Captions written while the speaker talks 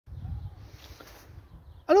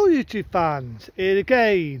Hello YouTube fans, here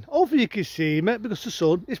again. Hopefully you can see me because the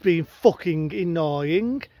sun is being fucking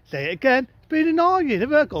annoying. Say it again, it's being annoying.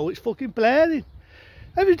 Everywhere I go it's fucking blaring.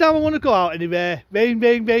 Every time I want to go out anywhere, rain,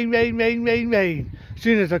 rain, rain, rain, rain, rain, rain. As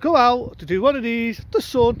soon as I go out to do one of these, the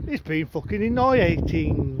sun is being fucking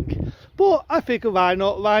annoying. But I figure why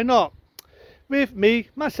not? With me,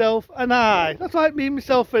 myself and I. That's like me,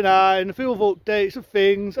 myself and I, and a few of updates of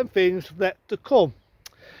things and things yet to come.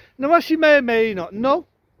 Now as you may or may not know,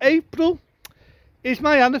 April is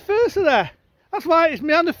my anniversary. That's why it's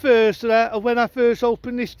my anniversary of when I first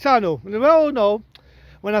opened this channel. And we all know,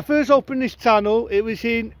 when I first opened this channel, it was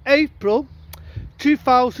in April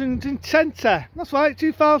 2020. That's right,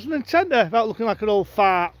 2020, without looking like an old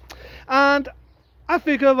fart. And I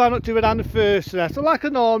figure why not do an anniversary. So like I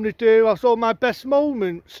normally do, I saw my best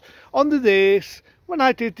moments on the days when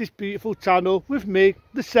I did this beautiful channel with me,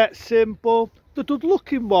 the set symbol, the good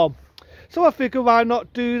looking one. So I figure why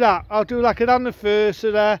not do that. I'll do like an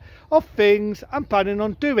anniversary of things I'm planning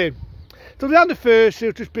on doing. So the anniversary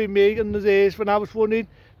will just be me and the days when I was running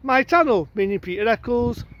my channel, meaning Peter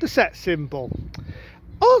Eccles, the set symbol.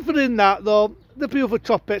 Other than that though, the beautiful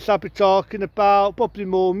topics I'll be talking about, probably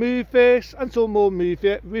more movies and some more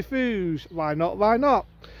movie reviews. Why not?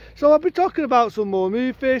 So I'll be talking about some more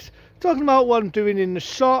movies, talking about what I'm doing in the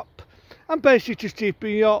shop, and basically just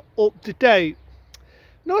keeping you up to date.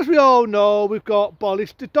 Now as we all know, we've got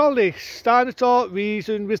Boris the Dollis, starting to talk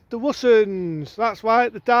reason with the Wussens. That's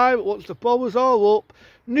right, the time once the blow us all up,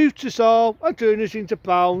 nuked us all and turned us into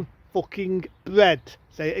brown fucking bread.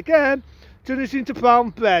 Say it again, turn us into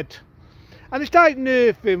brown bread. And it's like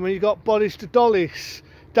nerfing when you got Boris the Dollis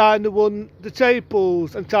trying to run the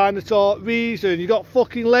tables and trying to talk reason. You got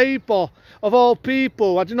fucking Labour, of all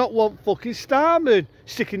people. I do not want fucking Starman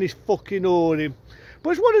sticking his fucking oar in. But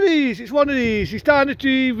it's one of these, he's trying to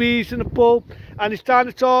be reasonable and he's trying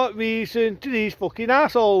to talk reason to these fucking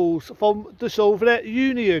assholes from the Soviet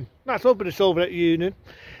Union. That's over the Soviet Union.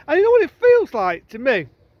 And you know what it feels like to me? You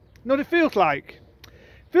know what it feels like?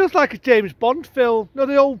 It feels like a James Bond film. You know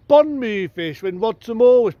the old Bond movies when Roger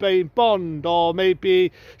Moore was playing Bond, or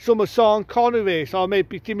maybe some of Sean Connery, or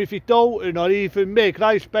maybe Timothy Dalton, or even me, because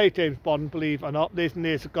I used to play James Bond, believe it or not, years and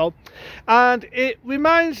years ago. And it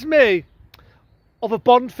reminds me of a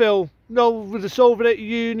Bond film, you know, with the Soviet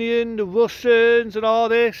Union, the Russians and all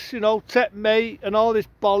this, you know, checkmate and all this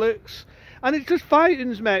bollocks. And it just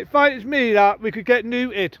frightens me. It frightens me that we could get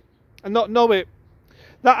neutered and not know it.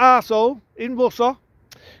 That arsehole in Russia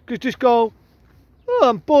could just go, oh,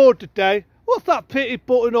 I'm bored today. What's that pity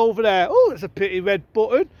button over there? Oh, it's a pity red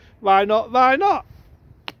button. Why not?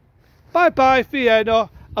 Bye-bye,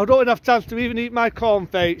 Vienna. I don't have a chance to even eat my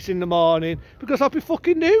cornflakes in the morning because I'll be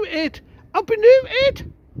fucking neutered. I'll be neutered.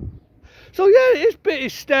 So yeah, it is pretty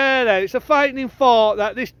scary. It's a frightening thought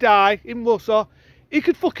that this guy in Russia, he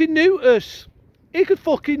could fucking neuter us. He could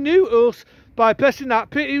fucking neuter us by pressing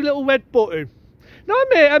that pretty little red button. Now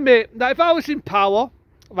I admit that if I was in power,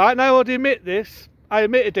 right now I already admit this, I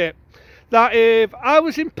admitted it, that if I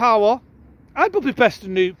was in power, I'd probably press the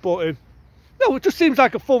nuke button. No, it just seems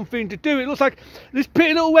like a fun thing to do. It looks like this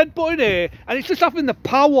pretty little red button here, and it's just having the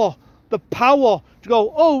power to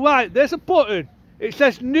go, oh right, there's a button, it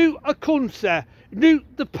says nuke a country, nuke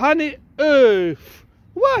the planet Earth.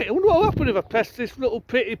 Right, I wonder what will happen if I press this little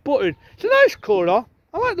pretty button. It's a nice colour,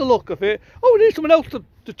 I like the look of it. Oh, we need someone else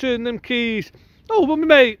to turn them keys. Oh, well,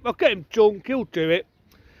 mate, I'll get him drunk, he'll do it.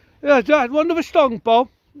 Yeah, want another strong bomb?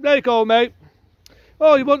 There you go, mate.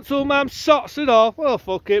 Oh, you want some socks and all? Well,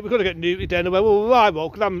 fuck it, we've got to get neutered anyway. Well, I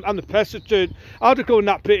won't, because I'm the president. I'll just go in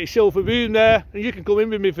that pretty silver room there, and you can come in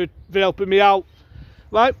with me for helping me out.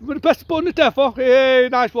 Right, we're going to press the button to death, oh. Hey,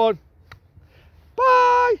 nice one.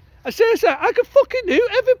 Bye. I seriously, I could fucking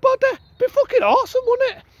nuke everybody. It'd be fucking awesome,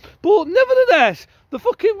 wouldn't it? But nevertheless, the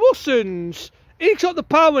fucking Russians, he's got the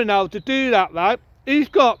power now to do that, right? He's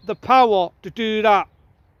got the power to do that.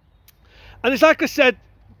 And it's like I said,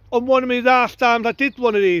 on one of my last times I did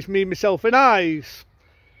one of these, me, myself and I's.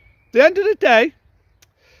 The end of the day,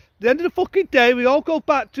 the end of the fucking day, we all go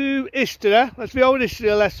back to history. That's the old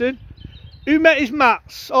history lesson. Who met his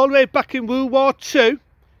mates all the way back in World War II?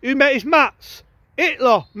 Who met his mates?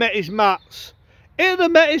 Hitler met his mates. Hitler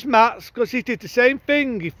met his mates because he did the same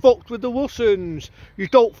thing. He fucked with the Russians. You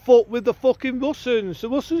don't fuck with the fucking Russians. The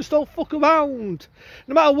Russians don't fuck around.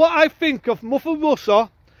 No matter what I think of Mother Russia,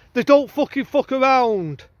 they don't fucking fuck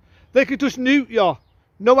around. They could just nuke you.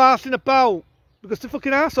 No arsing about. Because they're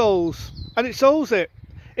fucking assholes. And it solves it.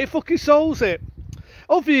 It fucking solves it.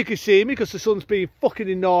 Hopefully you can see me because the sun's been fucking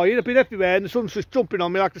annoying. I've been everywhere and the sun's just jumping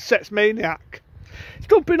on me like a sex maniac. It's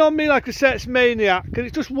dumping on me like a sex maniac, and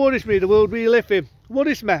it just worries me, the world we live in.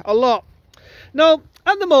 Worries me a lot. Now,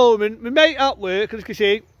 at the moment, my mate at work, as you can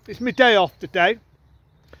see, it's my day off today.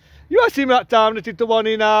 You might see me that time I did the one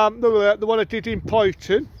in the one I did in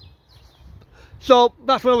Poyton. So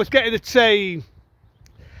that's when I was getting the train.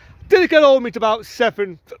 Didn't get home until about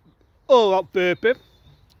 7. Oh, that burping.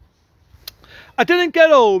 I didn't get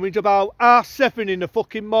home until about 7:30 in the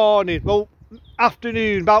fucking morning. Well,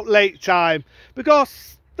 afternoon, about late time.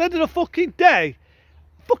 Because the end of the fucking day,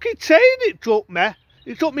 fucking train it took me.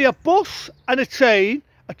 It took me a bus and a train,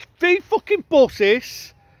 3 fucking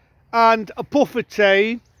buses, and a puffer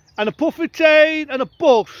train, and a puffer train and a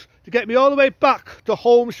bus to get me all the way back to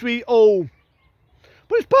home sweet home.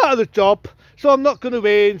 But it's part of the job, so I'm not going to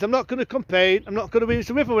whinge, I'm not going to complain, I'm not going to whinge.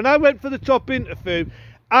 So when I went for the job interview,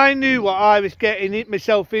 I knew what I was getting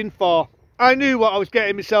myself in for. I knew what I was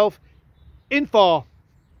getting myself in for.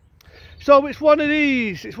 So it's one of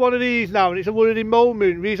these now, and it's a worrying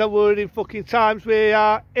moment. These are worrying fucking times we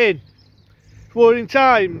are in. It's worrying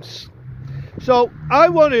times. So I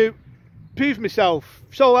want to prove myself.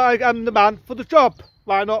 So I am the man for the job.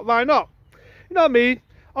 Why not? Why not? You know what I mean?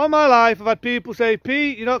 All my life I've had people say,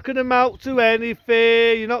 Pete, you're not going to amount to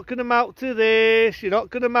anything, you're not going to amount to this, you're not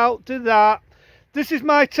going to amount to that. This is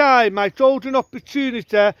my time, my golden opportunity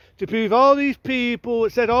to prove all these people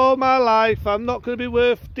that said all my life I'm not going to be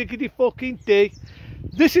worth diggity fucking D.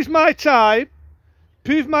 This is my time,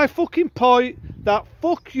 prove my fucking point that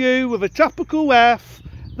fuck you with a capital F,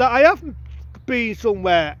 that I have been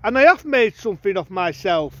somewhere and I have made something of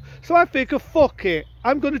myself. So I figure, fuck it,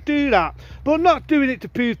 I'm going to do that. But I'm not doing it to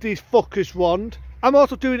prove these fuckers wrong. I'm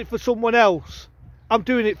also doing it for someone else. I'm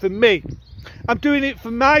doing it for me. I'm doing it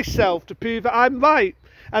for myself to prove that I'm right.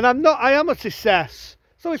 And I am a success.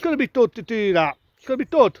 So it's going to be good to do that. It's going to be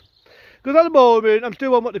good. Because at the moment, I'm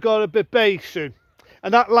still on what they call a probation.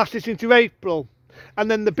 And that lasts into April. And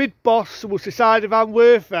then the big boss will decide if I'm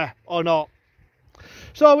worth it or not.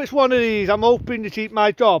 So it's one of these. I'm hoping to keep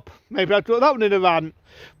my job. Maybe I'll do that one in a rant.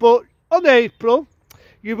 But on April,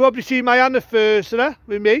 you'll probably see my anniversary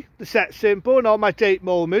with me, the set simple, and all my date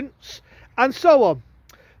moments, and so on.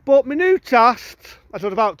 But my new task, as I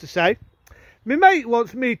was about to say, my mate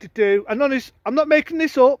wants me to do, and honest, I'm not making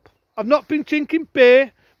this up, I've not been drinking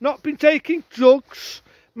beer, not been taking drugs.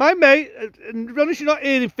 My mate, and to be honest, you're not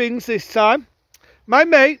hearing things this time, my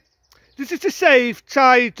mate, this is to save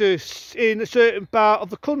tigers in a certain part of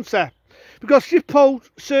the country. Because the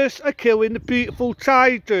poachers are killing the beautiful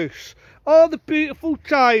tigers. All the beautiful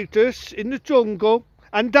tigers in the jungle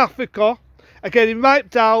and Africa are getting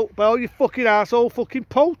wiped out by all you fucking arsehole fucking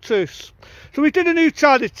poachers. So we did a new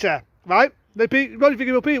charity, right? Ronnie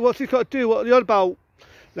thinking, well, Pete, what's this got to do? What are you on about?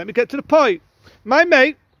 Let me get to the point. My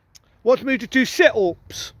mate wants me to do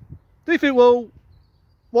sit-ups. They think, well,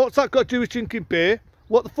 what's that got to do with drinking beer?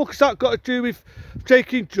 What the fuck has that got to do with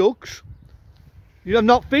taking drugs? I'm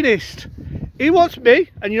not finished. He wants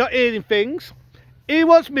me, and you're not hearing things, he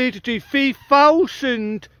wants me to do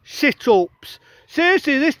 3,000 sit-ups.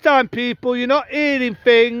 Seriously, this time, people, you're not hearing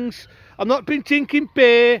things. I've not been drinking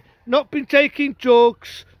beer, not been taking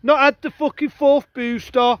drugs, not had the fucking 4th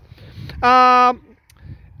booster.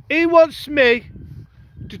 He wants me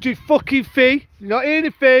to do fucking you're not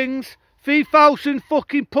hearing things, 3,000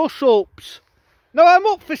 fucking push-ups. Now, I'm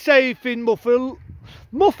up for saving Mother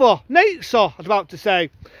Nature, I was about to say.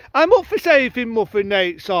 I'm up for saving Mother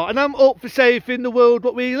Nature, and I'm up for saving the world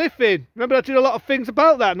what we live in. Remember, I did a lot of things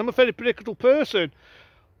about that, and I'm a very predictable person.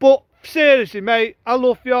 But seriously, mate, I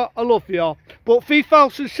love you. But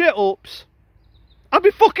 3,000 sit-ups, I'd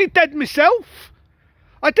be fucking dead myself.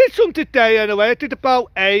 I did some today anyway. I did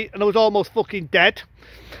about 8, and I was almost fucking dead.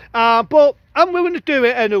 But I'm willing to do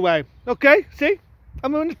it anyway. Okay, see?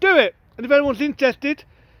 I'm willing to do it. And if anyone's interested,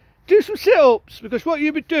 do some sit-ups, because what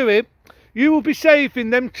you'll be doing, you will be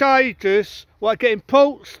saving them tigers what are getting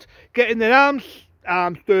poached, getting their arms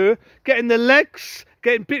there, getting their legs,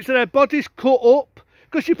 getting bits of their bodies cut up,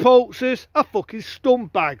 because your poachers are fucking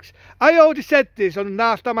scumbags. I already said this on the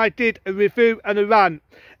last time I did a review and a rant.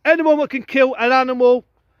 Anyone that can kill an animal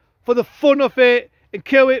for the fun of it and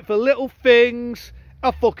kill it for little things,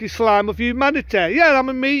 a fucking slime of humanity. Yeah, I'm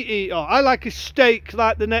a meat eater. I like a steak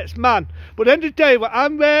like the next man. But at the end of the day, what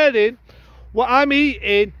I'm wearing, what I'm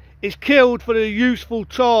eating, is killed for a useful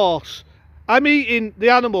cause. I'm eating the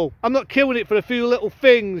animal. I'm not killing it for a few little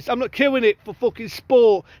things. I'm not killing it for fucking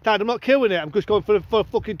sport. Dad, I'm not killing it. I'm just going for a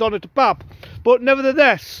fucking doner kebab. But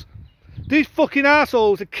nevertheless, these fucking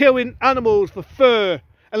assholes are killing animals for fur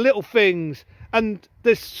and little things. And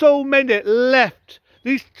there's so many left.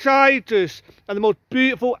 These tigers are the most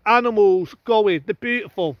beautiful animals going. They're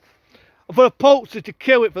beautiful. for a poacher to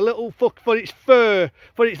kill it for little for its fur,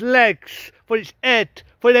 for its legs, for its head,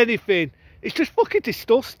 for anything. It's just fucking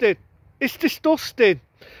disgusting. It's disgusting.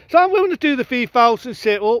 So I'm willing to do the 3,000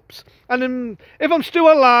 sit-ups, and then if I'm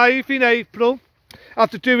still alive in April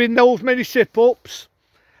after doing those many sit-ups,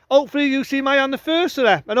 hopefully you see my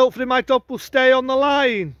anniversary, and hopefully my job will stay on the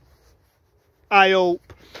line. I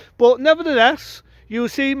hope. But nevertheless, you'll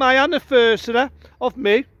see my anniversary of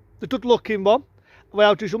me, the good looking one, where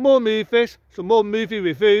I'll do some more movies, some more movie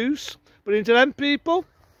reviews. But until then, people,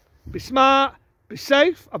 be smart, be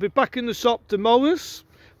safe. I'll be back in the shop tomorrow.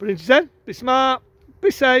 But until then, be smart,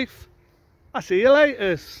 be safe. I'll see you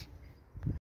later.